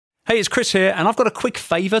Hey, it's Chris here, and I've got a quick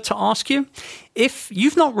favour to ask you. If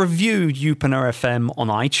you've not reviewed Youpreneur FM on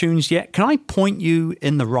iTunes yet, can I point you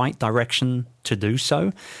in the right direction to do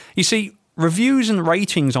so? You see, reviews and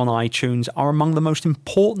ratings on iTunes are among the most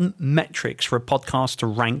important metrics for a podcast to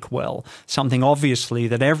rank well, something obviously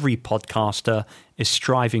that every podcaster is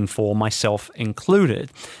striving for, myself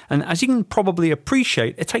included. And as you can probably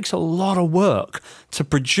appreciate, it takes a lot of work to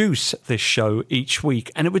produce this show each week,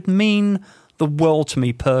 and it would mean the world to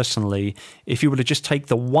me personally if you were to just take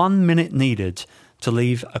the 1 minute needed to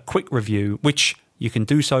leave a quick review, which you can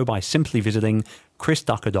do so by simply visiting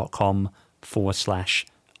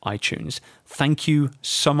chrisducker.com/iTunes. Thank you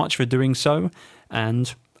so much for doing so,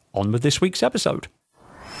 and on with this week's episode.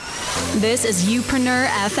 This is Youpreneur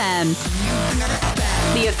FM,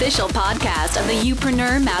 the official podcast of the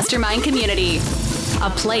Youpreneur Mastermind community. A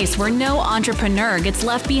place where no entrepreneur gets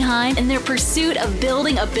left behind in their pursuit of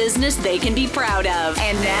building a business they can be proud of.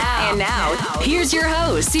 And now, here's your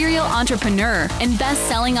host, serial entrepreneur and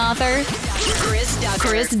best-selling author,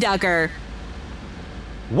 Chris Ducker.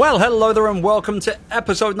 Well, hello there and welcome to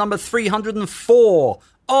episode number 304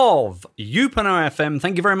 of Youpreneur FM.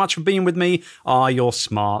 Thank you very much for being with me. You're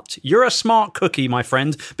smart. You're a smart cookie, my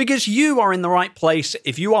friend, because you are in the right place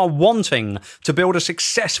if you are wanting to build a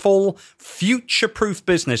successful, future-proof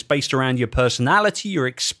business based around your personality, your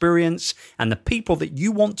experience, and the people that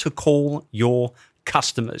you want to call your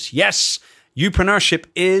customers. Yes, Youpreneurship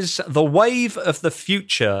is the wave of the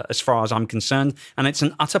future as far as I'm concerned, and it's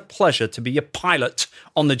an utter pleasure to be a pilot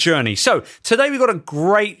on the journey. So today we've got a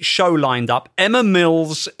great show lined up. Emma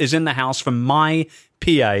Mills is in the house from My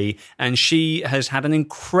PA, and she has had an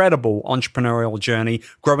incredible entrepreneurial journey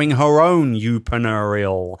growing her own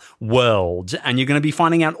youpreneurial world, and you're going to be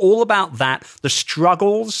finding out all about that, the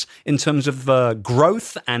struggles in terms of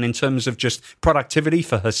growth and in terms of just productivity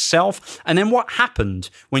for herself, and then what happened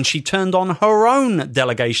when she turned on her own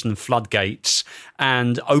delegation floodgates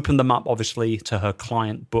and opened them up, obviously, to her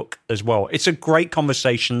client book as well. It's a great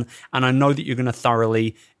conversation, and I know that you're going to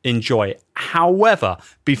thoroughly enjoy it. However,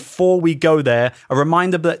 before we go there, a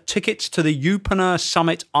reminder that tickets to the Youpreneur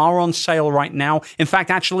Summit are on sale right now. In fact,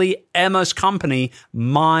 actually, Emma's company,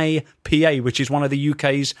 My PA, which is one of the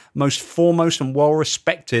UK's most foremost and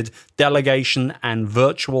well-respected delegation and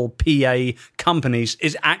virtual PA companies,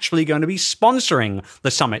 is actually going to be sponsoring the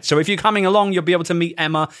summit. So if you're coming along, you'll be able to meet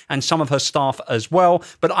Emma and some of her staff as well.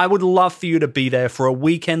 But I would love for you to be there for a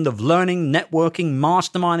weekend of learning, networking,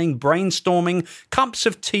 masterminding, brainstorming, cups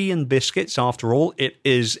of tea and biscuits. After all, it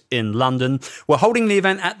is in London. We're holding the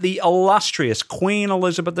event at the illustrious Queen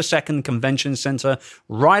Elizabeth II Convention Centre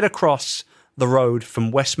right across the road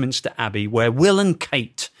from Westminster Abbey, where Will and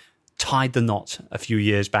Kate tied the knot a few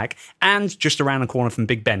years back, and just around the corner from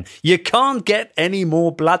Big Ben. You can't get any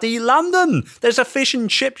more bloody London. There's a fish and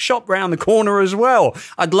chip shop round the corner as well.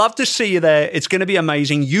 I'd love to see you there. It's going to be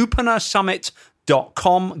amazing.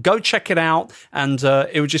 Youpreneursummit.com. Go check it out, and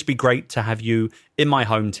it would just be great to have you in my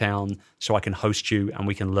hometown so I can host you and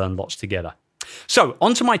we can learn lots together. So,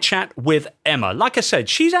 on to my chat with Emma. Like I said,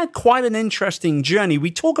 she's had quite an interesting journey.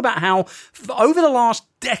 We talk about how over the last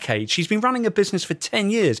decade, she's been running a business for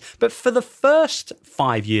 10 years, but for the first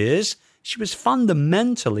 5 years, she was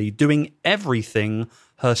fundamentally doing everything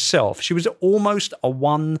herself. She was almost a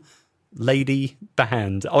one-lady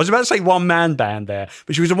band. I was about to say one-man band there,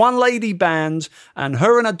 but she was a one-lady band, and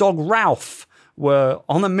her and her dog Ralph were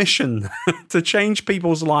on a mission to change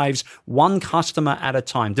people's lives one customer at a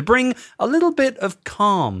time, to bring a little bit of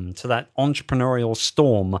calm to that entrepreneurial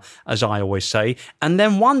storm, as I always say. And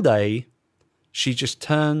then one day, she just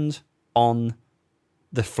turned on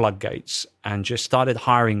the floodgates and just started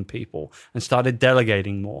hiring people and started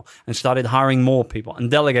delegating more and started hiring more people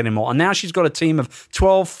and delegating more. And now she's got a team of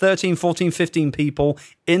 12, 13, 14, 15 people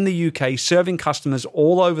in the UK serving customers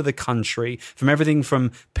all over the country, from everything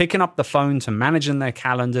from picking up the phone to managing their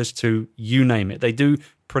calendars to you name it. They do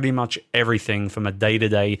pretty much everything from a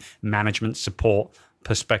day-to-day management support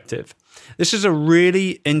perspective. This is a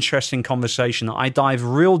really interesting conversation. I dive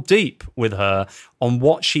real deep with her on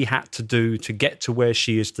what she had to do to get to where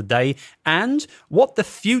she is today and what the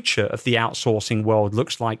future of the outsourcing world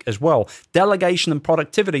looks like as well. Delegation and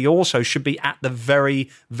productivity also should be at the very,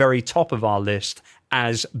 very top of our list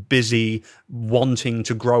as busy, wanting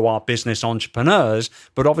to grow our business entrepreneurs.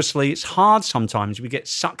 But obviously, it's hard sometimes. We get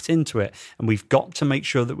sucked into it, and we've got to make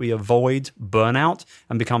sure that we avoid burnout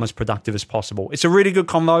and become as productive as possible. It's a really good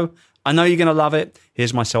convo. I know you're going to love it.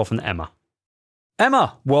 Here's myself and Emma.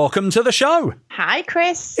 Emma, welcome to the show. Hi,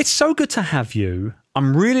 Chris. It's so good to have you.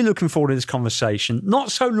 I'm really looking forward to this conversation.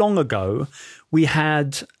 Not so long ago, we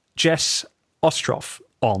had Jess Ostroff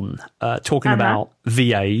on talking about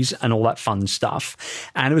VAs and all that fun stuff.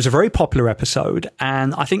 And it was a very popular episode.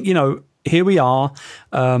 And I think, here we are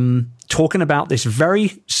talking about this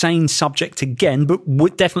very same subject again,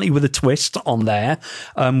 but definitely with a twist on there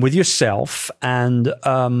with yourself. And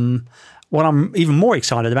what I'm even more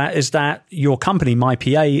excited about is that your company,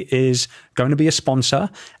 MyPA, is going to be a sponsor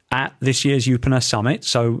at this year's Youpreneur Summit.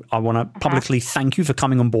 So I want to publicly thank you for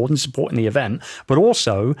coming on board and supporting the event. But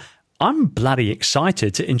also, I'm bloody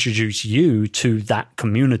excited to introduce you to that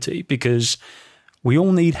community because we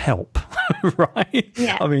all need help, right?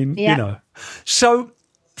 Yeah. I mean, So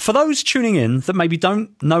for those tuning in that maybe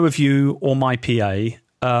don't know of you or MyPA,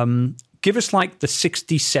 give us like the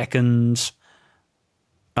 60 seconds,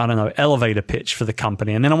 elevator pitch for the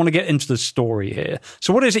company. And then I want to get into the story here.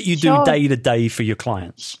 So what is it you do day to day for your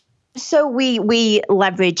clients? So we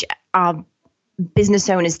leverage our business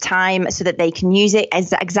owners' time so that they can use it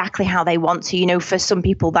as exactly how they want to. For some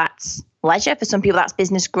people that's leisure, for some people that's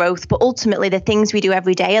business growth, but ultimately the things we do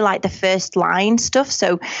every day are like the first line stuff.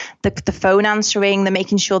 So the phone answering, the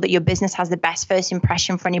making sure that your business has the best first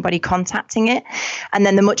impression for anybody contacting it. And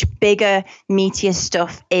then the much bigger, meatier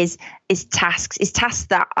stuff is tasks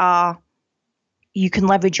that are you can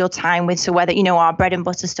leverage your time with. So whether, our bread and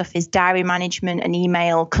butter stuff is diary management and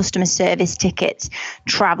email, customer service tickets,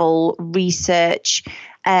 travel, research,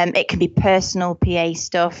 it can be personal PA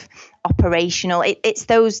stuff, operational. It's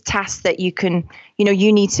those tasks that you can,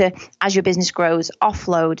 you need to, as your business grows,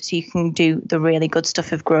 offload so you can do the really good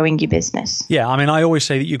stuff of growing your business. Yeah. I mean, I always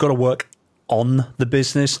say that you've got to work on the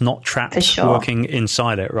business, not trapped working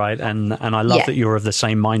inside it, right? And I love that you're of the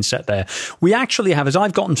same mindset there. We actually have, as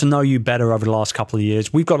I've gotten to know you better over the last couple of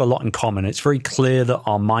years, we've got a lot in common. It's very clear that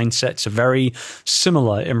our mindsets are very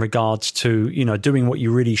similar in regards to, doing what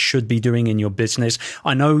you really should be doing in your business.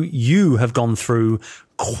 I know you have gone through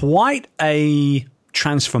quite a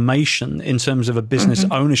transformation in terms of a business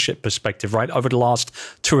ownership perspective, right? Over the last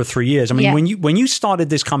 2 or 3 years. I mean, when you started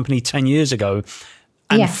this company 10 years ago,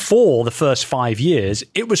 and for the first 5 years,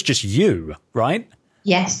 it was just you, right?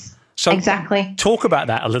 Yes, so exactly. Talk about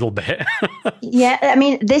that a little bit. Yeah, I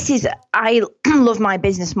mean, I love my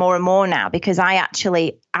business more and more now because I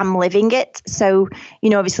actually am living it. So,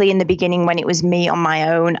 obviously in the beginning when it was me on my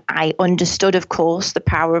own, I understood, of course, the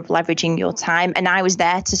power of leveraging your time. And I was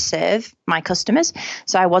there to serve my customers.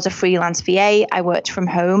 So I was a freelance VA. I worked from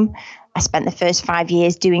home. I spent the first 5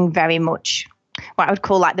 years doing very much what I would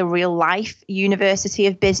call like the real life university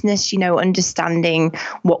of business, understanding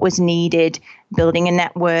what was needed, building a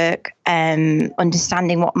network,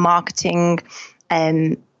 understanding what marketing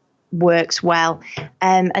works well.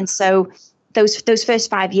 And so those first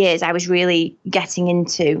 5 years, I was really getting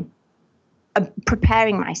into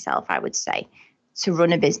preparing myself, I would say, to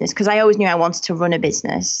run a business, because I always knew I wanted to run a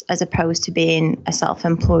business as opposed to being a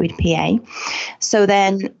self-employed PA. So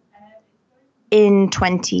then in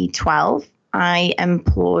 2012, I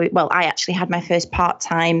actually had my first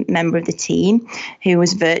part-time member of the team who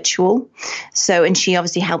was virtual. And she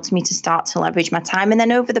obviously helped me to start to leverage my time. And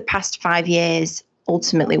then over the past 5 years,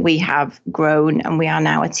 ultimately we have grown and we are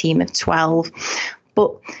now a team of 12.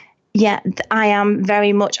 But yeah, I have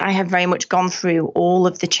very much gone through all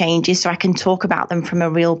of the changes, so I can talk about them from a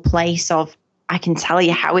real place of, I can tell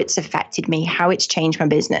you how it's affected me, how it's changed my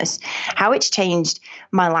business, how it's changed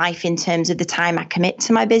my life in terms of the time I commit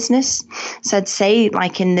to my business. So I'd say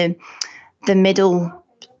like in the middle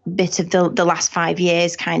bit of the last 5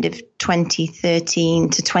 years, kind of 2013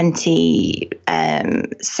 to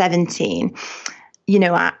 2017,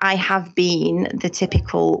 I have been the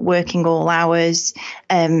typical working all hours,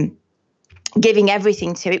 giving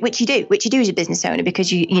everything to it, which you do as a business owner,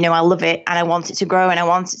 because I love it and I want it to grow and I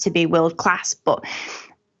want it to be world class. But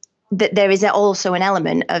there is also an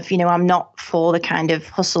element of, I'm not for the kind of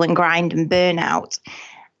hustle and grind and burnout.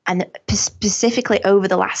 And specifically over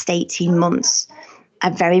the last 18 months,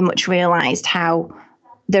 I've very much realized how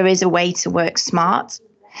there is a way to work smart.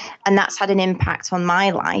 And that's had an impact on my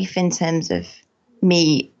life in terms of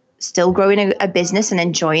me still growing a business and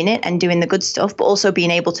enjoying it and doing the good stuff, but also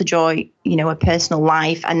being able to enjoy, a personal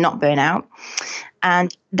life and not burn out.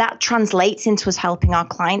 And that translates into us helping our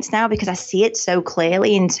clients now, because I see it so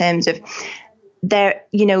clearly in terms of there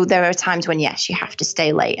are times when, yes, you have to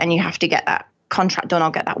stay late and you have to get that contract done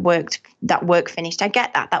or get that work finished. I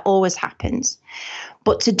get that. That always happens.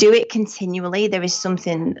 But to do it continually, there is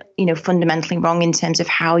something, fundamentally wrong in terms of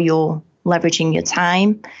how you're leveraging your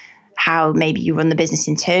time, how maybe you run the business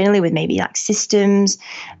internally with maybe like systems.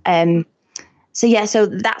 So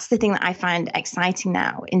that's the thing that I find exciting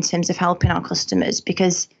now in terms of helping our customers,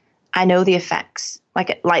 because I know the effects.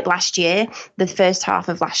 Like last year, the first half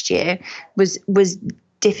of last year was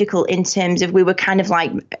difficult in terms of we were kind of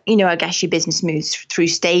like, I guess your business moves through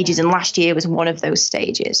stages, and last year was one of those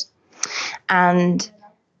stages. And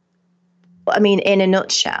I mean, in a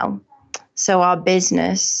nutshell, so our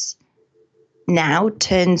business now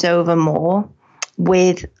turns over more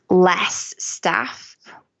with less staff,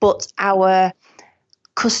 but our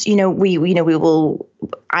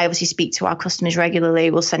I obviously speak to our customers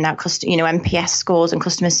regularly. We'll send out NPS scores and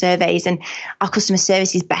customer surveys, and our customer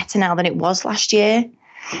service is better now than it was last year.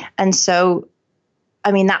 And so,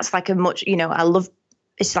 I mean, that's like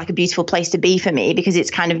it's like a beautiful place to be for me, because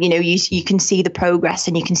it's kind of, you can see the progress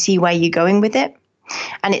and you can see where you're going with it.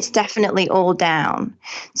 And it's definitely all down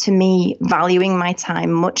to me valuing my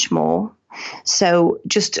time much more. So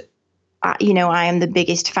just, I am the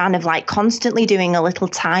biggest fan of like constantly doing a little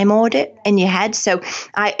time audit in your head. So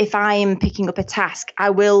if I am picking up a task,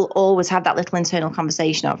 I will always have that little internal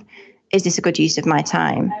conversation of, is this a good use of my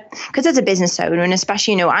time? Because as a business owner, and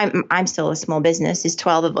especially, I'm still a small business, there's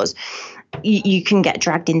 12 of us, you can get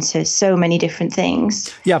dragged into so many different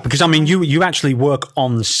things. Yeah, because I mean, you actually work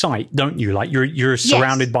on site, don't you? Like you're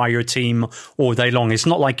surrounded by your team all day long. It's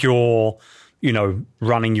not like you're,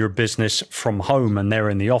 running your business from home and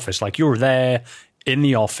they're in the office. Like you're there in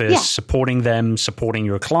the office, supporting them, supporting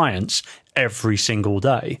your clients every single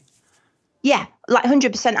day. Yeah, like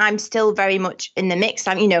 100%. I'm still very much in the mix.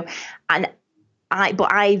 I'm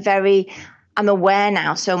aware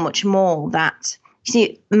now so much more that, you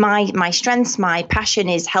see, my strengths, my passion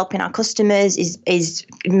is helping our customers, is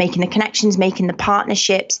making the connections, making the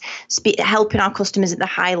partnerships, helping our customers at the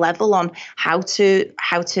high level on how to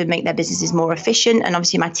make their businesses more efficient, and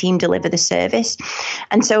obviously my team deliver the service.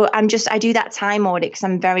 And so I do that time audit because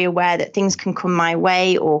I'm very aware that things can come my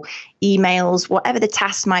way, or emails, whatever the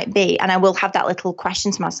task might be, and I will have that little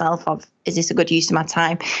question to myself of, is this a good use of my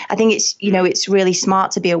time? I think it's it's really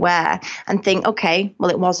smart to be aware and think, okay,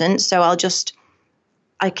 well, it wasn't, so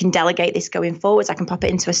I can delegate this going forwards. I can pop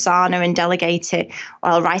it into Asana and delegate it,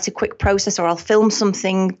 or I'll write a quick process, or I'll film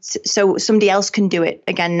something so somebody else can do it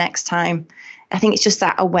again next time. I think it's just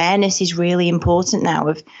that awareness is really important now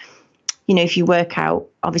of, if you work out,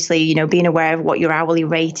 obviously, being aware of what your hourly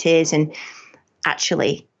rate is, and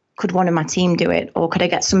actually, could one of my team do it, or could I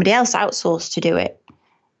get somebody else outsourced to do it?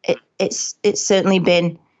 It's certainly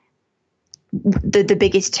been the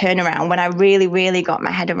biggest turnaround when I really, really got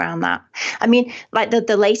my head around that. I mean, like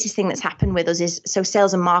the latest thing that's happened with us is, so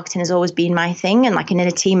sales and marketing has always been my thing. And like in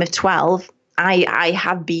a team of 12, I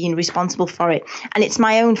have been responsible for it. And it's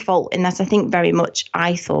my own fault in that I think very much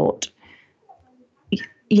I thought,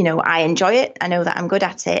 I enjoy it. I know that I'm good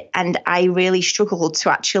at it. And I really struggled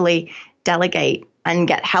to actually delegate and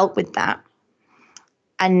get help with that.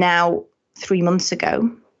 And now 3 months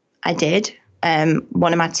ago, I did.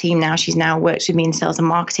 One of my team now, she's now works with me in sales and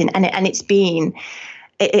marketing, and it's been,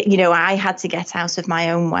 I had to get out of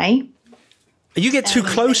my own way. You get too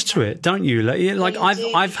close to it, don't you? Like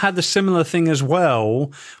I've had the similar thing as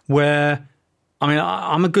well, where, I mean,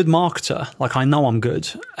 I'm a good marketer. Like I know I'm good,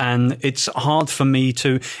 and it's hard for me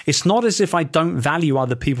to. It's not as if I don't value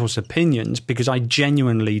other people's opinions, because I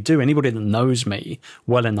genuinely do. Anybody that knows me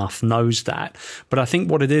well enough knows that. But I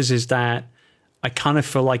think what it is that I kind of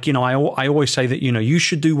feel like, I always say that, you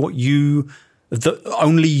should do what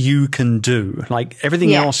only you can do. Like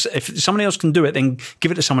everything else, if somebody else can do it, then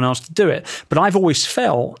give it to someone else to do it. But I've always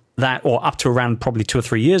felt that, or up to around probably 2 or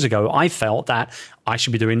 3 years ago, I felt that I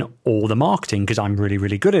should be doing all the marketing because I'm really,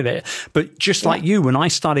 really good at it. But just like you, when I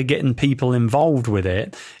started getting people involved with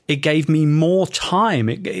it, it gave me more time,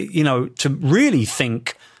 to really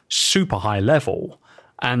think super high level.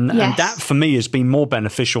 And that for me has been more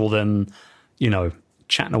beneficial than,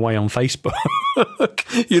 chatting away on Facebook.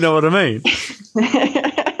 You know what I mean?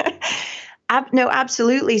 No,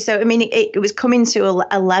 absolutely. So, I mean, it was coming to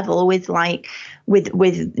a level with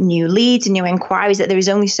new leads and new inquiries that there is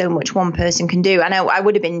only so much one person can do. And I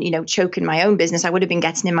would have been, choking my own business. I would have been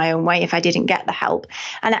getting in my own way if I didn't get the help.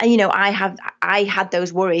 And, I had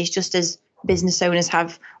those worries, just as business owners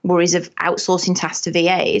have worries of outsourcing tasks to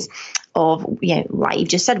VAs, of, like you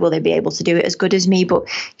just said, will they be able to do it as good as me? But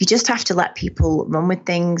you just have to let people run with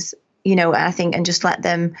things, I think, and just let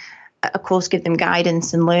them, of course, give them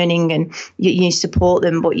guidance and learning, and you support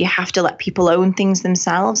them, but you have to let people own things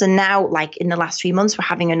themselves. And now, like in the last 3 months, we're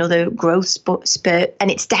having another growth spurt, and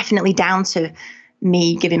it's definitely down to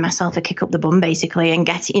me giving myself a kick up the bum, basically, and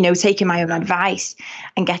taking my own advice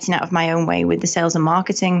and getting out of my own way with the sales and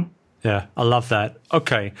marketing. Yeah, I love that.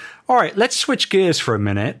 Okay. All right, let's switch gears for a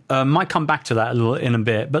minute. Might come back to that in a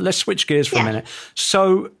bit, but let's switch gears for a minute.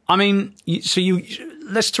 So, I mean,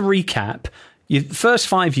 let's to recap. First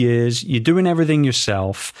 5 years, you're doing everything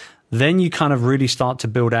yourself. Then you kind of really start to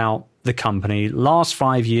build out the company. Last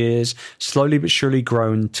 5 years, slowly but surely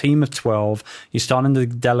grown, team of 12. You're starting to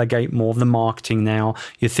delegate more of the marketing now.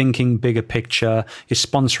 You're thinking bigger picture. You're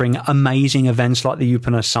sponsoring amazing events like the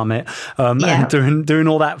Youpreneur Summit, and doing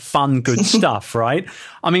all that fun, good stuff, right?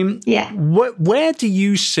 I mean, where do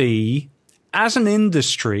you see, as an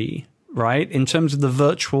industry, right, in terms of the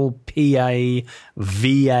virtual PA,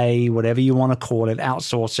 VA, whatever you want to call it,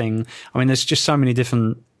 outsourcing? I mean, there's just so many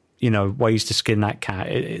different ways to skin that cat.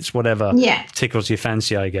 It's whatever tickles your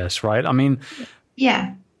fancy, I guess, right? I mean,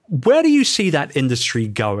 where do you see that industry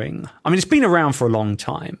going? I mean, it's been around for a long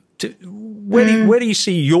time. Where do you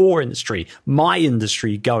see your industry, my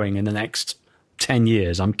industry, going in the next 10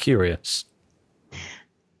 years? I'm curious.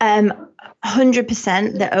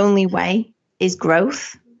 100%. The only way is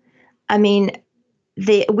growth. I mean,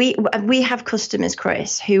 we have customers,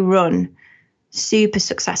 Chris, who run super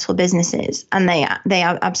successful businesses, and they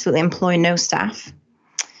absolutely employ no staff,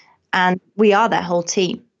 and we are their whole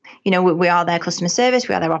team. We are their customer service,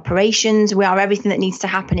 we are their operations, we are everything that needs to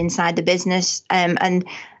happen inside the business. And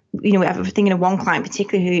we have thinking of one client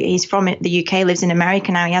particularly who he's from the UK, lives in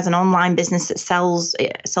America now. He has an online business that sells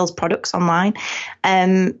products online,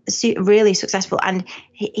 really successful. And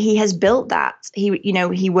he has built that.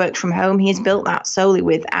 He worked from home. He has built that solely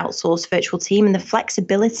with outsourced virtual team, and the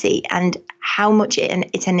flexibility and how much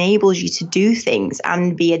it enables you to do things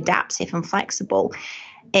and be adaptive and flexible.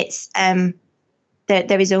 It's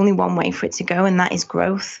there is only one way for it to go, and that is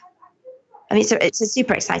growth. I mean, it's a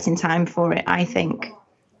super exciting time for it, I think.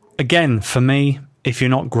 Again, for me, if you're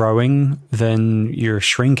not growing, then you're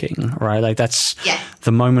shrinking, right? Like that's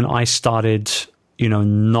the moment I started,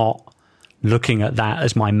 not looking at that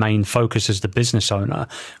as my main focus as the business owner.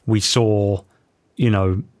 We saw,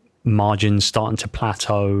 margins starting to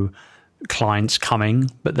plateau, clients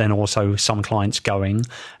coming, but then also some clients going,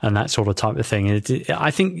 and that sort of type of thing.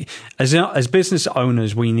 I think as business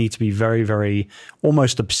owners, we need to be very, very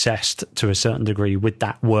almost obsessed to a certain degree with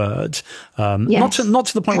that word. Not to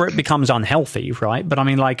the point where it becomes unhealthy, right? But I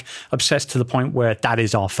mean, like obsessed to the point where that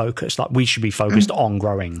is our focus. Like we should be focused on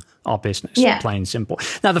growing our business, plain and simple.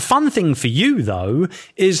 Now, the fun thing for you though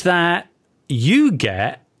is that you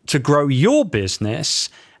get to grow your business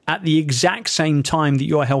at the exact same time that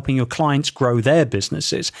you're helping your clients grow their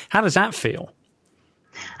businesses. How does that feel?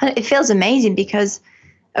 It feels amazing because,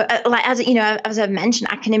 as I've mentioned,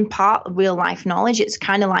 I can impart real life knowledge. It's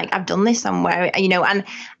kind of like I've done this somewhere, and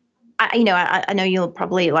I know you'll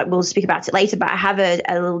probably we'll speak about it later, but I have a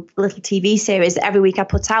little TV series that every week I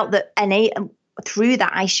put out that through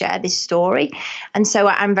that I share this story. And so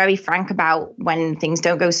I'm very frank about when things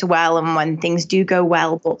don't go so well and when things do go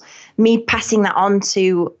well, but me passing that on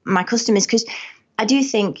to my customers, because I do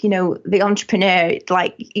think, the entrepreneur,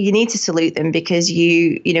 you need to salute them because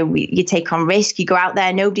you take on risk, you go out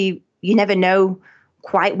there, you never know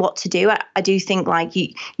quite what to do. I do think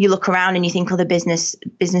you look around and you think other business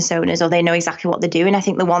owners, or they know exactly what they're doing. I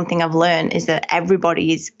think the one thing I've learned is that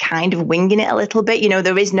everybody is kind of winging it a little bit.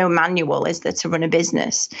 There is no manual, is there, to run a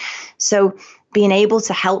business. So being able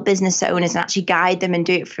to help business owners and actually guide them and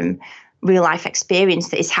do it from real life experience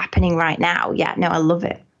that is happening right now. Yeah, no, I love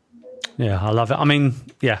it. Yeah, I love it. I mean,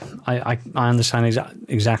 I understand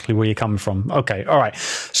exactly where you're coming from. Okay. All right.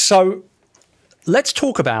 So let's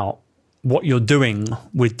talk about what you're doing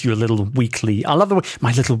with your little weekly,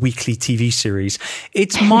 my little weekly TV series.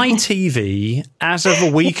 It's My TV. As of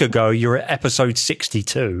a week ago, you're at episode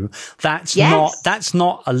 62. That's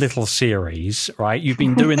not a little series, right? You've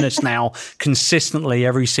been doing this now consistently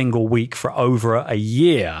every single week for over a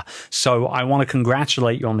year. So I want to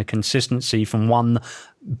congratulate you on the consistency from one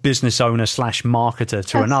business owner / marketer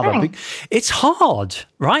to another. Thanks. It's hard,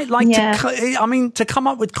 right? To come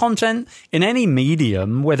up with content in any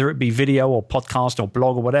medium, whether it be video or podcast or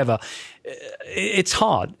blog or whatever, it's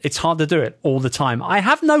hard. It's hard to do it all the time. I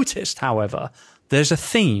have noticed, however, there's a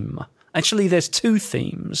theme. Actually, there's two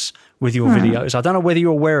themes with your videos. I don't know whether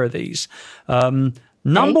you're aware of these.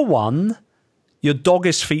 Number one, your dog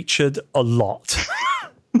is featured a lot,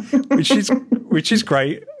 which is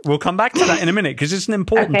great. We'll come back to that in a minute because it's an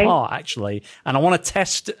important part, actually. And I want to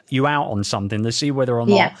test you out on something to see whether or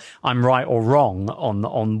not I'm right or wrong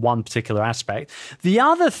on one particular aspect. The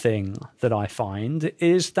other thing that I find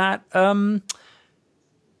is that there's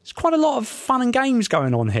quite a lot of fun and games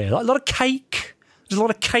going on here. Like a lot of cake. There's a lot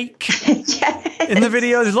of cake in the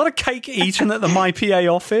video. There's a lot of cake eaten at the My PA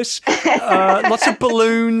office. Lots of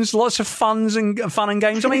balloons, lots of fun and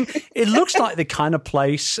games. I mean, it looks like the kind of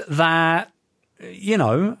place that,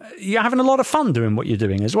 you're having a lot of fun doing what you're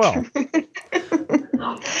doing as well.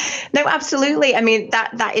 No, absolutely. I mean,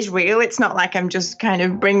 that is real. It's not like I'm just kind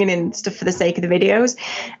of bringing in stuff for the sake of the videos.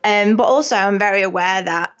 But also I'm very aware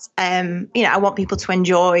that, I want people to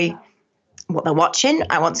enjoy what they're watching.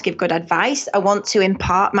 I want to give good advice. I want to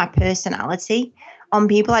impart my personality on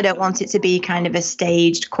people. I don't want it to be kind of a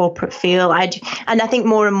staged corporate feel. And I think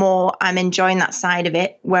more and more I'm enjoying that side of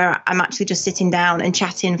it, where I'm actually just sitting down and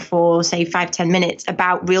chatting for, say, 5-10 minutes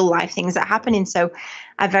about real life things that are happening. So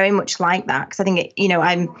I very much like that, because I think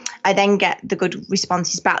I then get the good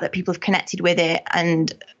responses back that people have connected with it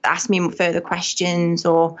and asked me further questions,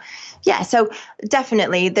 so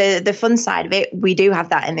definitely the fun side of it, we do have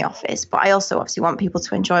that in the office, but I also obviously want people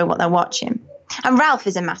to enjoy what they're watching. And Ralph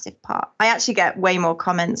is a massive part. I actually get way more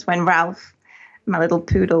comments when Ralph, my little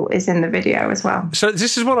poodle, is in the video as well. So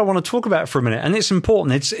this is what I want to talk about for a minute, and it's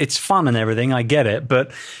important. It's fun and everything. I get it,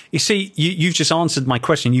 but you see, you've just answered my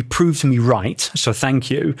question. You proved to me right, so thank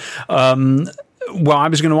you. Well, I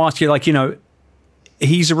was going to ask you,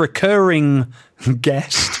 he's a recurring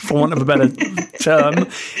guest, for want of a better term,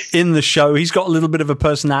 in the show. He's got a little bit of a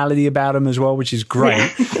personality about him as well, which is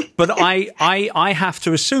great. But I have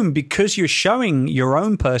to assume, because you're showing your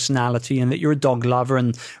own personality and that you're a dog lover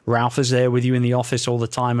and Ralph is there with you in the office all the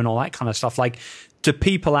time and all that kind of stuff, like, do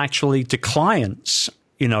clients,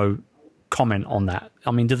 comment on that?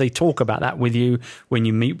 I mean, do they talk about that with you when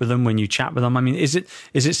you meet with them, when you chat with them? I mean, is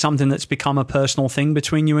it something that's become a personal thing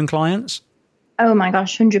between you and clients? Oh my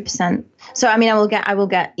gosh, 100%. So, I mean, I will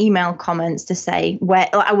get email comments to say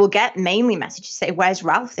I will get mainly messages to say, where's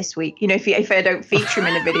Ralph this week? If I don't feature him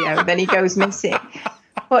in a video, then he goes missing.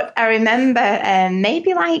 But I remember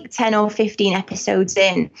maybe like 10 or 15 episodes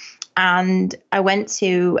in, and I went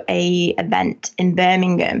to a event in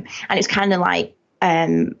Birmingham, and it's kind of like,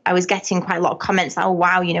 I was getting quite a lot of comments like, oh,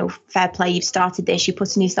 wow, fair play, you've started this, you're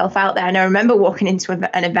putting yourself out there. And I remember walking into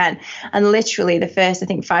an event, and literally the first, I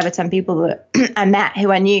think, 5 or 10 people that I met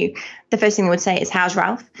who I knew, the first thing they would say is, how's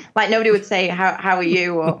Ralph? Like, nobody would say, how are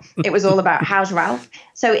you? Or it was all about, how's Ralph?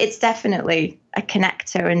 So it's definitely a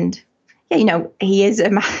connector. And, he is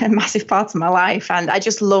a massive part of my life. And I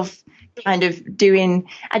just love kind of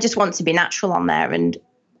I just want to be natural on there. And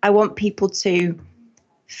I want people to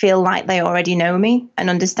feel like they already know me and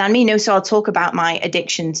understand me. So I'll talk about my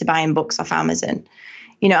addiction to buying books off Amazon.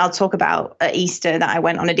 I'll talk about at Easter that I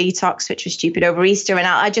went on a detox, which was stupid over Easter. And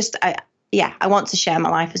I want to share my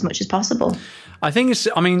life as much as possible. I think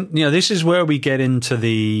this is where we get into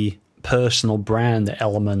the personal brand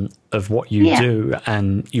element of what you do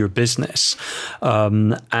and your business.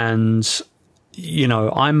 I'm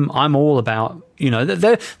all about,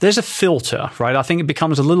 there's a filter, right? I think it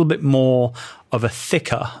becomes a little bit more of a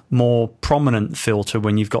thicker, more prominent filter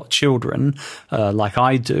when you've got children, like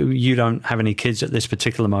I do. You don't have any kids at this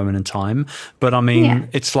particular moment in time, but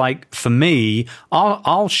it's like, for me,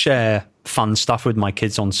 I'll share fun stuff with my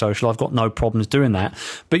kids on social. I've got no problems doing that,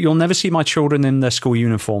 but you'll never see my children in their school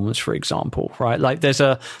uniforms, for example, right? Like there's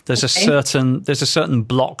a certain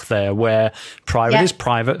block there where private is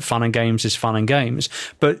private, fun and games is fun and games.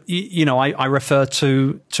 But I refer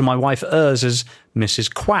to my wife as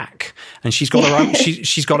Mrs. Quack, and she's got her own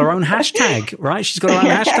she's got her own hashtag, right? She's got her own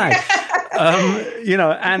hashtag.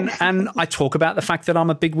 And I talk about the fact that I'm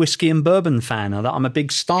a big whiskey and bourbon fan, or that I'm a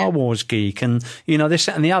big Star Wars geek, and this,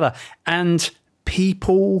 that, and the other. And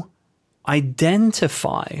people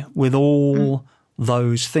identify with all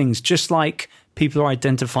those things, just like people are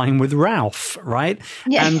identifying with Ralph, right?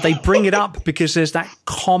 Yeah. And they bring it up because there's that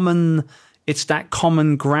common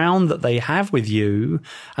ground that they have with you.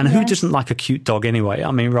 And who doesn't like a cute dog anyway?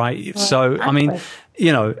 I mean, right? Well, so, exactly. I mean,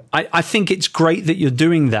 I think it's great that you're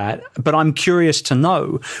doing that, but I'm curious to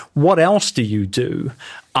know, what else do you do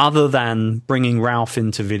other than bringing Ralph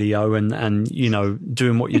into video and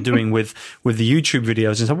doing what you're doing with the YouTube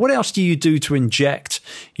videos and stuff? What else do you do to inject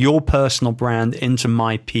your personal brand into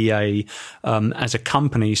My PA as a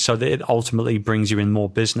company so that it ultimately brings you in more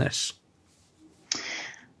business?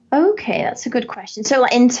 Okay, that's a good question. So,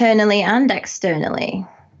 like, internally and externally.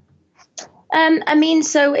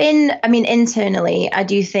 Internally, I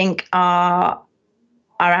do think our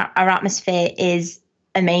atmosphere is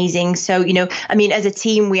amazing. So, as a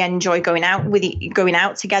team, we enjoy going out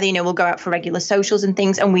together. We'll go out for regular socials and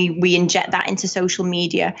things, and we inject that into social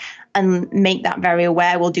media and make that very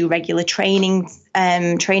aware. We'll do regular training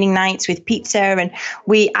nights with pizza, and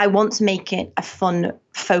I want to make it a fun,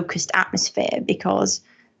 focused atmosphere, because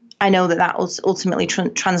I know that ultimately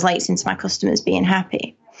translates into my customers being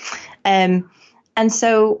happy. And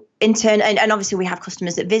so in turn, and obviously we have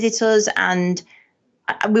customers that visit us, and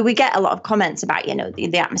we get a lot of comments about,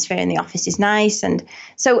 the atmosphere in the office is nice. And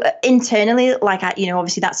so internally,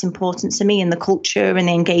 obviously that's important to me, and the culture and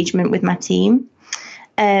the engagement with my team.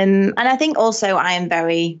 And I think also I am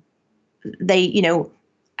I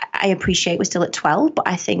appreciate we're still at 12, but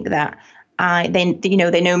I think that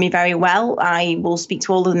they know me very well. I will speak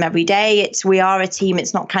to all of them every day. We are a team.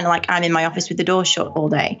 It's not kind of like I'm in my office with the door shut all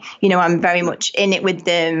day. I'm very much in it with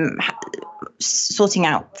them, sorting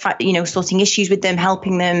issues with them,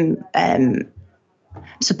 helping them,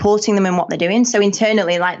 supporting them in what they're doing. So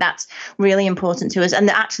internally, that's really important to us. And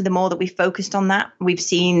actually, the more that we've focused on that, we've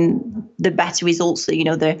seen the better results.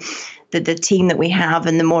 The team that we have,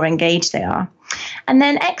 and the more engaged they are. And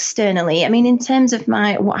then externally, in terms of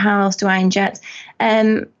how else do I inject?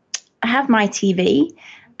 I have my TV,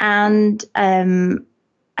 and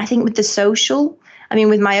I think with the social,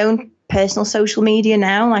 with my own personal social media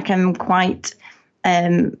now, I'm quite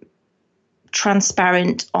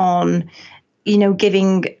transparent on,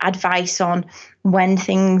 giving advice on when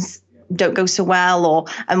things don't go so well, or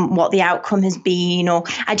what the outcome has been, or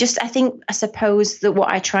I suppose that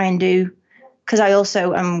what I try and do, because I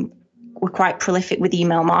also we're quite prolific with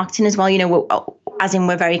email marketing as well,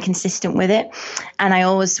 we're very consistent with it. And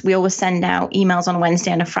we always send out emails on a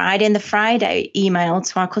Wednesday and a Friday, and the Friday email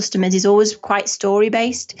to our customers is always quite story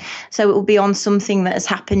based. So it will be on something that has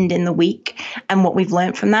happened in the week and what we've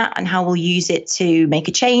learned from that, and how we'll use it to make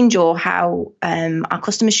a change, or how our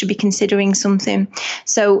customers should be considering something.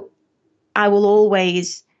 So I will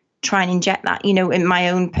always try and inject that, in my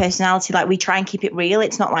own personality. We try and keep it real.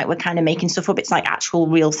 It's not like we're kind of making stuff up. It's actual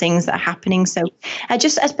real things that are happening. So I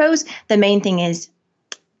suppose the main thing is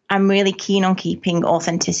I'm really keen on keeping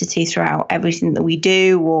authenticity throughout everything that we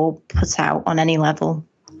do or put out on any level.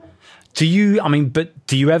 Do you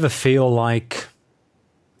ever feel like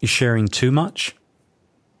you're sharing too much?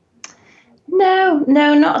 No,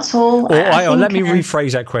 not at all. Or let me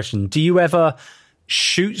rephrase that question. Do you ever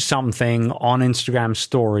shoot something on Instagram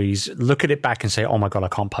stories, look at it back and say, oh my God, I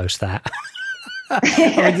can't post that?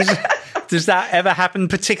 Does that ever happen,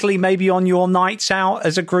 particularly maybe on your nights out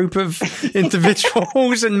as a group of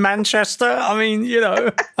individuals in Manchester?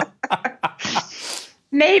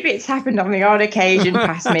 Maybe it's happened on the odd occasion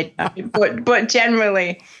past midnight, but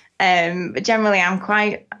generally I'm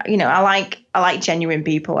quite, I like genuine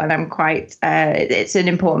people, and I'm quite, it's an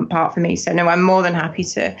important part for me. So no, I'm more than happy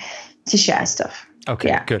to share stuff. Okay,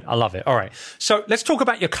 yeah. Good. I love it. All right. So let's talk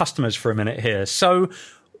about your customers for a minute here. So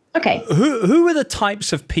okay, who are the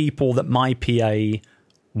types of people that My PA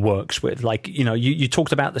works with? You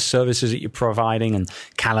talked about the services that you're providing, and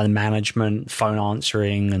calendar management, phone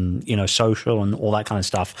answering, and social and all that kind of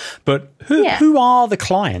stuff. But who are the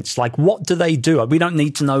clients? What do they do? We don't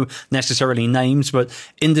need to know necessarily names, but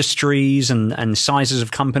industries and sizes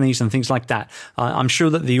of companies and things like that. I'm sure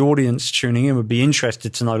that the audience tuning in would be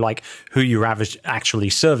interested to know who you're actually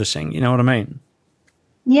servicing. You know what I mean?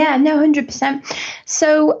 Yeah, no, 100%.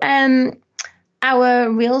 So,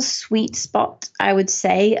 our real sweet spot, I would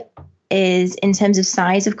say, is in terms of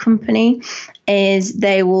size of company, is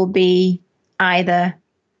they will be either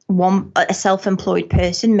a self-employed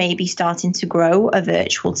person, maybe starting to grow a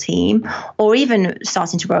virtual team, or even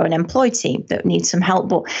starting to grow an employed team that needs some help.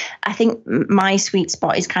 But I think my sweet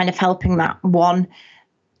spot is kind of helping that one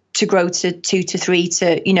to grow to 2 to 3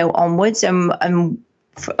 to, onwards. And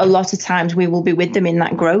for a lot of times we will be with them in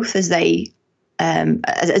that growth as they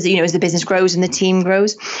as the business grows and the team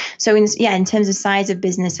grows. So in terms of size of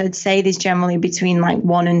business, I'd say there's generally between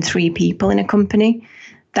 1 and 3 people in a company.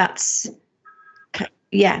 That's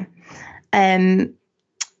and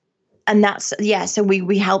that's so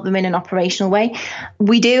we help them in an operational way.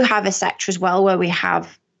 We do have a sector as well where we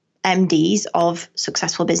have MDs of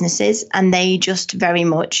successful businesses, and they just very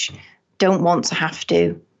much don't want to have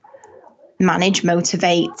to manage,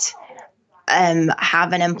 motivate,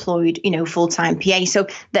 have an employed, full-time PA. So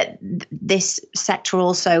that this sector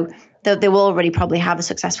also, they will already probably have a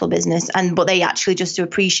successful business, but they actually just to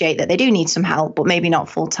appreciate that they do need some help, but maybe not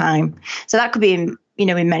full-time. So that could be in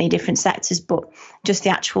many different sectors, but just the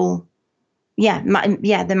actual, they're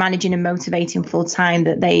managing and motivating full-time,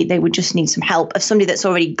 that they would just need some help of somebody that's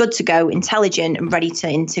already good to go, intelligent, and ready to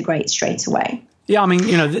integrate straight away. Yeah,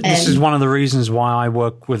 this is one of the reasons why I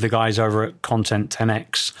work with the guys over at Content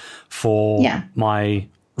 10X for my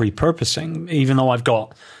repurposing. Even though I've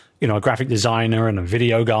got, a graphic designer and a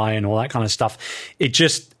video guy and all that kind of stuff,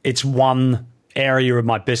 it's one area of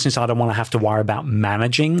my business I don't want to have to worry about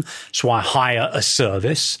managing. So I hire a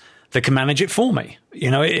service that can manage it for me.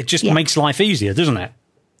 It just makes life easier, doesn't it?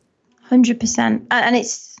 100%. And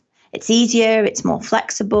it's easier, it's more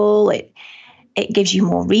flexible, it gives you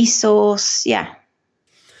more resource. Yeah.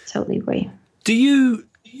 totally agree.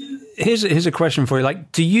 Here's a question for you.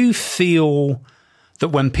 Like, do you feel that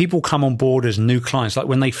when people come on board as new clients, like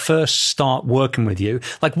when they first start working with you,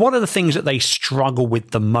 like what are the things that they struggle with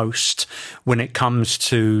the most when it comes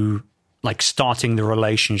to like starting the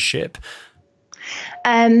relationship?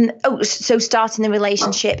 So starting the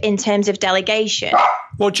relationship in terms of delegation?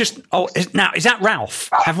 Well, is that Ralph?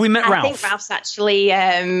 Have we met Ralph? I think Ralph's actually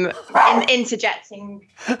interjecting.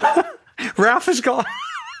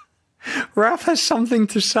 Ralph has something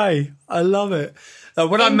to say. I love it.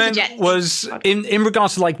 What I meant was in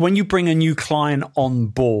regards to like when you bring a new client on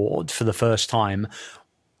board for the first time,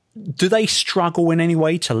 do they struggle in any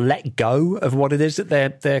way to let go of what it is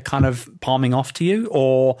that they're kind of palming off to you?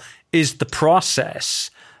 Or is the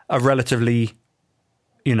process a relatively,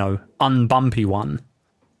 unbumpy one?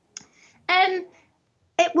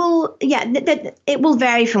 It will, it will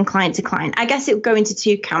vary from client to client. I guess it will go into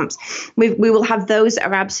two camps. We will have those that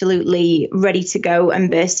are absolutely ready to go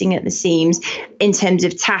and bursting at the seams in terms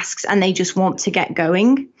of tasks, and they just want to get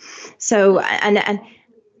going. So, and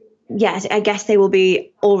yes, I guess they will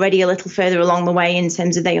be already a little further along the way in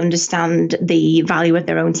terms of they understand the value of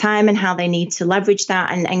their own time and how they need to leverage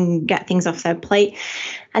that and get things off their plate.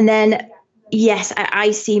 And then, yes,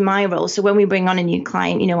 I see my role. So when we bring on a new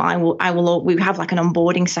client, we have like an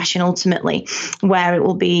onboarding session ultimately where it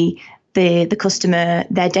will be the customer,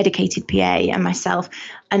 their dedicated PA and myself.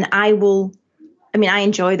 And I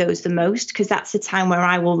enjoy those the most because that's the time where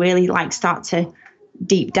I will really like start to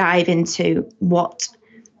deep dive into what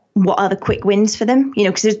are the quick wins for them,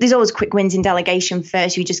 because there's always quick wins in delegation.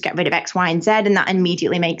 First, you just get rid of X, Y, and Z, and that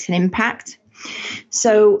immediately makes an impact.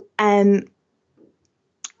 So, I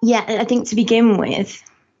think to begin with,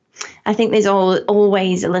 I think there's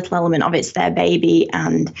always a little element of it's their baby,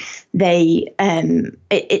 and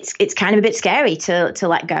it's kind of a bit scary to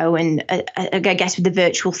let go. And I guess with the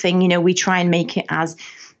virtual thing, we try and make it as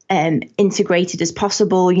integrated as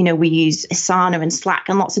possible. We use Asana and Slack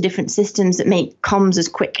and lots of different systems that make comms as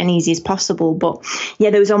quick and easy as possible. But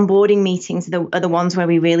those onboarding meetings are the ones where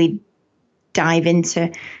we really dive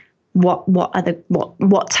into what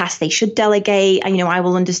tasks they should delegate. I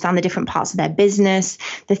will understand the different parts of their business,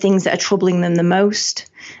 the things that are troubling them the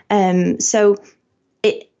most.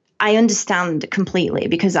 I understand completely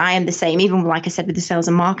because I am the same, even like I said, with the sales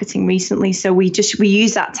and marketing recently. So we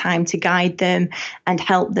use that time to guide them and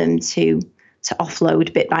help them to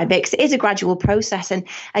offload bit by bit, because it is a gradual process. And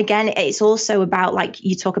again, it's also about, like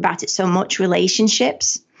you talk about it so much,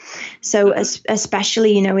 relationships. So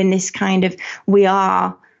especially, in this kind of, we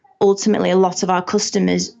are ultimately a lot of our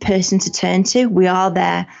customers' person to turn to. We are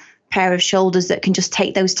their pair of shoulders that can just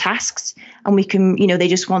take those tasks, and we can, they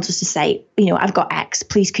just want us to say, I've got X,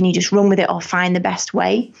 please can you just run with it or find the best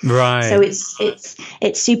way. Right. So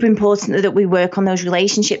it's super important that we work on those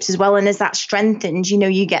relationships as well. And as that strengthens,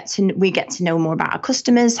 we get to know more about our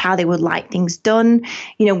customers, how they would like things done.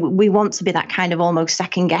 We want to be that kind of almost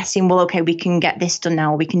second guessing, well, okay, we can get this done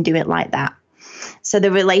now, or we can do it like that. So the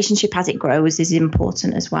relationship as it grows is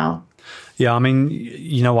important as well. Yeah,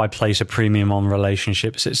 I place a premium on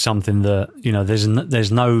relationships. It's something that,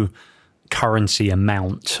 there's no currency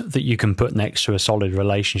amount that you can put next to a solid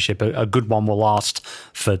relationship. A good one will last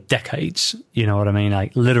for decades. You know what I mean?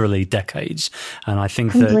 Like literally decades. And I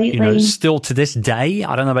think Completely. that, still to this day,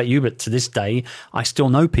 I don't know about you, but to this day, I still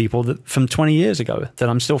know people that from 20 years ago that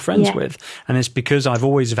I'm still friends with. And it's because I've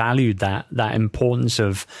always valued that importance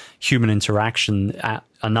of human interaction at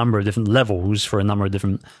a number of different levels for a number of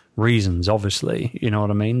different reasons, obviously, you know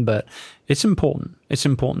what I mean? But it's important. It's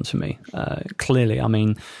important to me, clearly.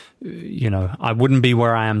 I wouldn't be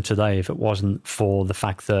where I am today if it wasn't for the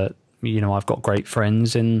fact that, I've got great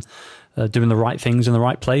friends in doing the right things in the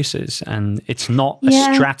right places. And it's not a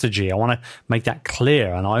strategy. I want to make that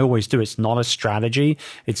clear. And I always do. It's not a strategy.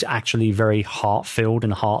 It's actually very heart-filled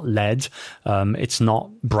and heart-led. It's not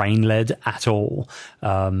brain-led at all.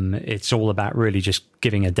 It's all about really just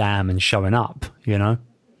giving a damn and showing up,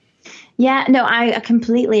 Yeah, no, I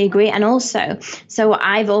completely agree. And also, so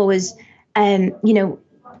I've always, I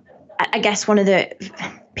guess one of the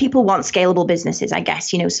people want scalable businesses, I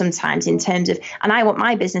guess, sometimes in terms of, and I want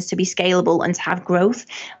my business to be scalable and to have growth.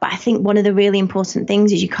 But I think one of the really important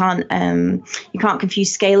things is you can't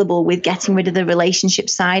confuse scalable with getting rid of the relationship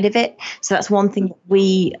side of it. So that's one thing that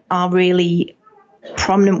we are really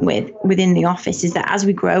prominent within the office, is that as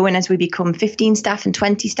we grow and as we become 15 staff and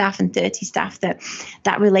 20 staff and 30 staff,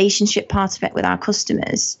 that relationship part of it with our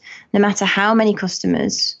customers, no matter how many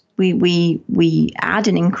customers we add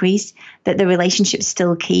and increase, that the relationship's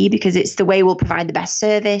still key, because it's the way we'll provide the best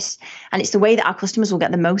service, and it's the way that our customers will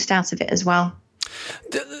get the most out of it as well.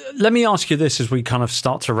 Let me ask you this as we kind of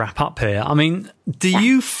start to wrap up here. I mean, do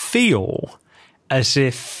you feel as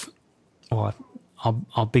if,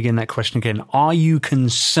 I'll begin that question again. Are you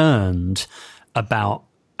concerned about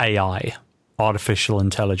AI, artificial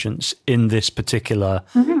intelligence, in this particular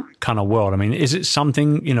kind of world? I mean, is it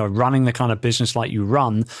something, running the kind of business like you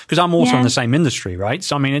run? Because I'm also in the same industry, right?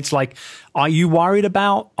 So, I mean, it's like, are you worried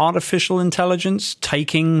about artificial intelligence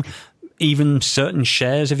taking even certain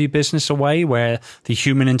shares of your business away where the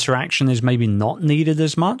human interaction is maybe not needed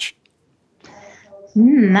as much?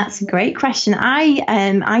 That's a great question.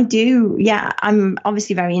 I do. Yeah, I'm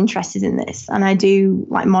obviously very interested in this, and I do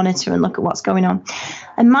monitor and look at what's going on.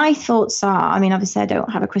 And my thoughts are, I mean, obviously I don't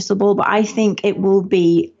have a crystal ball, but I think it will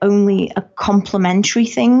be only a complementary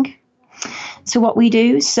thing to what we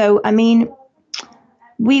do. So, I mean,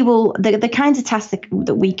 we will, the kinds of tasks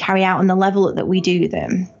that we carry out and the level that we do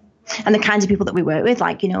them, and the kinds of people that we work with,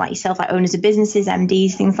 like yourself, like owners of businesses,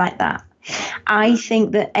 MDs, things like that. I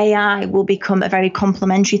think that AI will become a very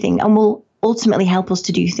complementary thing and will ultimately help us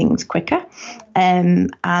to do things quicker,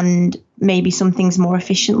 and maybe some things more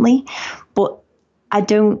efficiently. But I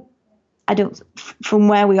don't, from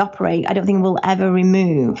where we operate, I don't think we'll ever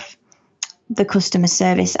remove the customer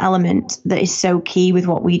service element that is so key with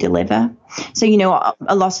what we deliver. So,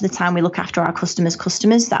 a lot of the time we look after our customers.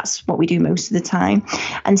 That's what we do most of the time.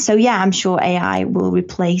 And so, I'm sure AI will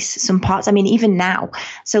replace some parts. I mean, even now.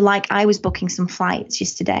 So I was booking some flights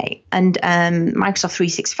yesterday, and Microsoft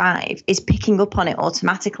 365 is picking up on it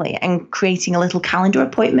automatically and creating a little calendar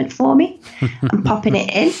appointment for me and popping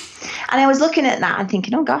it in. And I was looking at that and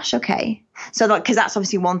thinking, oh gosh, okay. So because that's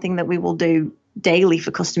obviously one thing that we will do daily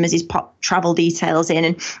for customers is pop travel details in,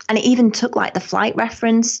 and it even took the flight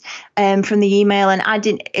reference from the email, and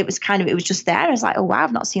it was just there. I was like, oh wow,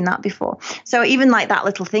 I've not seen that before. So even that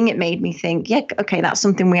little thing, it made me think, yeah, okay, that's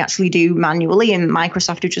something we actually do manually, and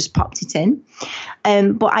Microsoft have just popped it in.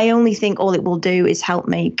 But I only think all it will do is help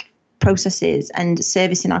make processes and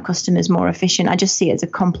servicing our customers more efficient. I just see it as a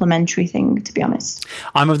complementary thing, to be honest.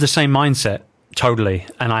 I'm of the same mindset. Totally.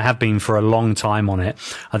 And I have been for a long time on it.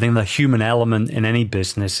 I think the human element in any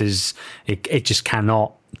business it just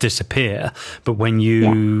cannot disappear. But when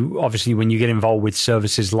obviously when you get involved with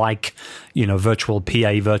services like, virtual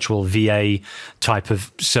PA, virtual VA type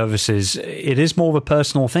of services, it is more of a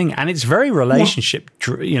personal thing. And it's very relationship,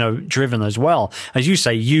 driven as well. As you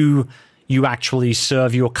say, you actually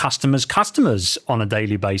serve your customers on a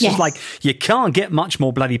daily basis. Yes. You can't get much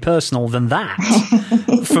more bloody personal than that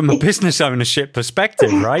from a business ownership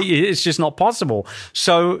perspective, right? It's just not possible.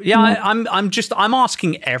 So I'm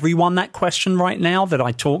asking everyone that question right now that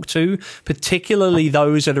I talk to, particularly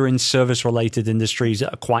those that are in service related industries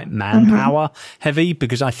that are quite manpower heavy,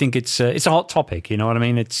 because I think it's a hot topic. You know what I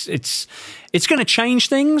mean? It's going to change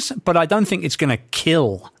things, but I don't think it's going to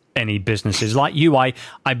kill any businesses. Like you, I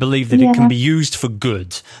believe that it can be used for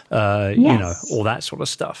good, all that sort of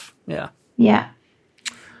stuff. No,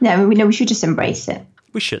 we should just embrace it.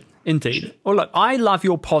 We should indeed. Well, look, I love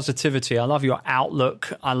your positivity. I love your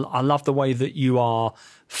outlook. I love the way that you are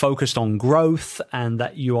focused on growth, and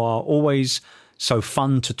that you are always so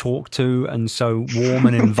fun to talk to and so warm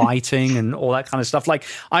and inviting and all that kind of stuff.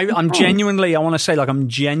 I'm genuinely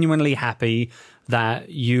happy that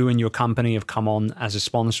you and your company have come on as a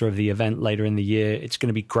sponsor of the event later in the year. It's going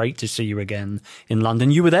to be great to see you again in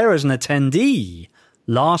London. You were there as an attendee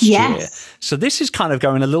last year. So this is kind of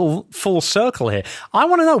going a little full circle here. I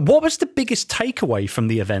want to know, what was the biggest takeaway from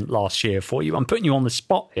the event last year for you? I'm putting you on the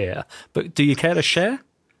spot here, but do you care to share?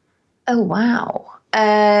 Oh, wow.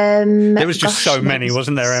 There was just so many,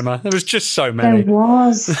 wasn't there, Emma? There was just so many. There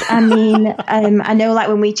was. I mean, I know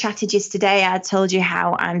when we chatted yesterday, I told you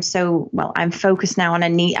how I'm focused now and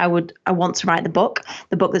I want to write the book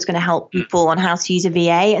that's going to help people on how to use a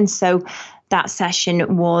VA. And so that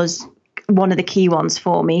session was one of the key ones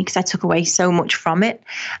for me because I took away so much from it.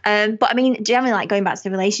 But I mean, generally, going back to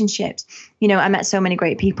the relationships, I met so many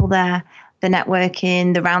great people there. The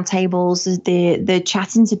networking, the roundtables, the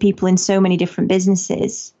chatting to people in so many different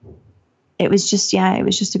businesses. It was just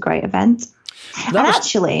a great event.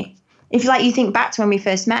 Actually, if you think back to when we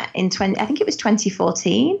first met I think it was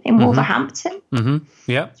 2014 in Wolverhampton. Mm-hmm.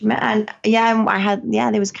 Yeah. And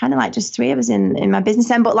there was kind of just three of us in my business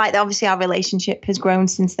then, but obviously our relationship has grown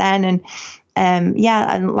since then. And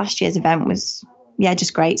and last year's event was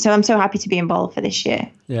just great. So I'm so happy to be involved for this year.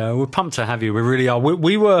 Yeah, we're pumped to have you. We really are.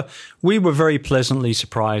 We were very pleasantly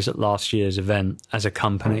surprised at last year's event as a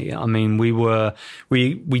company. I mean,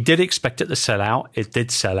 we did expect it to sell out. It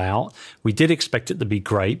did sell out. We did expect it to be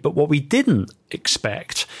great. But what we didn't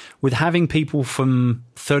expect, with having people from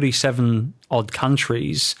 37 odd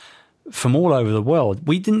countries from all over the world.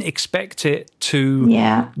 We didn't expect it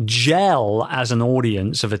to gel as an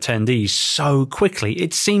audience of attendees so quickly.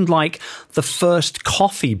 It seemed like the first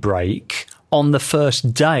coffee break on the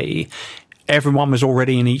first day, everyone was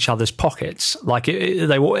already in each other's pockets. Like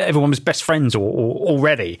everyone was best friends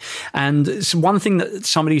already. And one thing that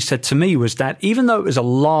somebody said to me was that even though it was a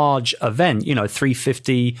large event,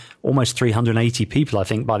 350, almost 380 people, I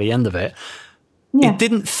think, by the end of it, it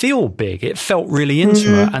didn't feel big. It felt really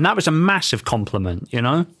intimate. And that was a massive compliment,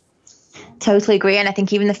 Totally agree. And I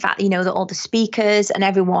think even the fact, that all the speakers and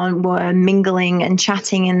everyone were mingling and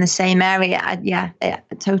chatting in the same area,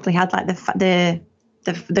 it totally had like the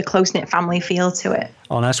close-knit family feel to it.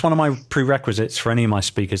 Oh, that's one of my prerequisites for any of my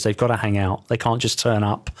speakers. They've got to hang out. They can't just turn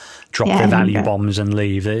up, drop their value bombs and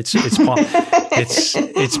leave. It's part of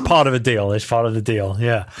the deal. It's part of the deal.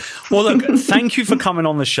 Yeah. Well, look, thank you for coming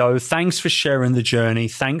on the show. Thanks for sharing the journey.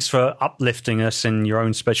 Thanks for uplifting us in your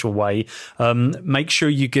own special way. Make sure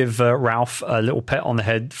you give Ralph a little pat on the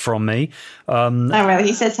head from me. I will.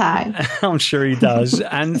 He says hi. I'm sure he does.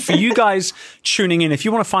 And for you guys tuning in, if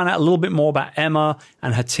you want to find out a little bit more about Emma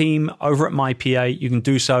and her team over at MyPA, you can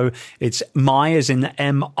do so. It's my as in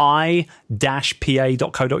mi-pa.co.uk.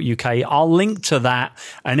 I'll link to that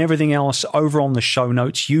and everything else over on the show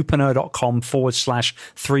notes,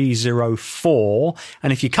 youpreneur.com/304.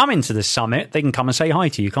 And if you come into the summit, they can come and say hi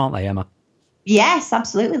to you, can't they, Emma? Yes,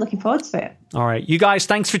 absolutely. Looking forward to it. All right. You guys,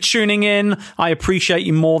 thanks for tuning in. I appreciate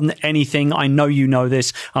you more than anything. I know you know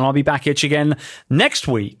this. And I'll be back at you again next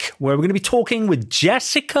week, where we're going to be talking with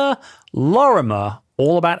Jessica Lorimer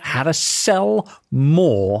all about how to sell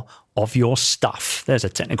more of your stuff. There's a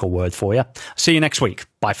technical word for you. See you next week.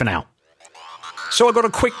 Bye for now. So I've got a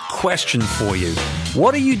quick question for you.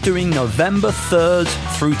 What are you doing November 3rd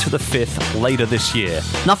through to the 5th later this year?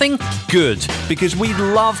 Nothing? Good, because we'd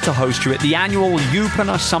love to host you at the annual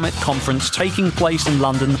Youpreneur Summit Conference taking place in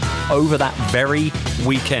London over that very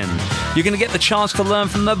weekend. You're going to get the chance to learn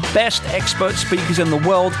from the best expert speakers in the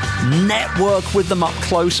world, network with them up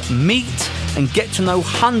close, meet and get to know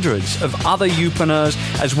hundreds of other youpreneurs,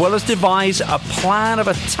 as well as devise a plan of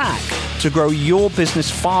attack to grow your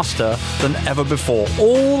business faster than ever before,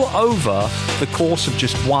 all over the course of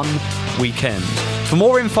just one weekend. For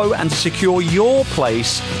more info and to secure your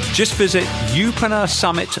place, just visit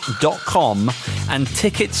youpreneursummit.com, and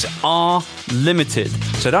tickets are limited.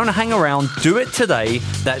 So don't hang around, do it today.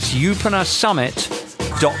 That's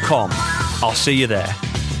youpreneursummit.com. I'll see you there.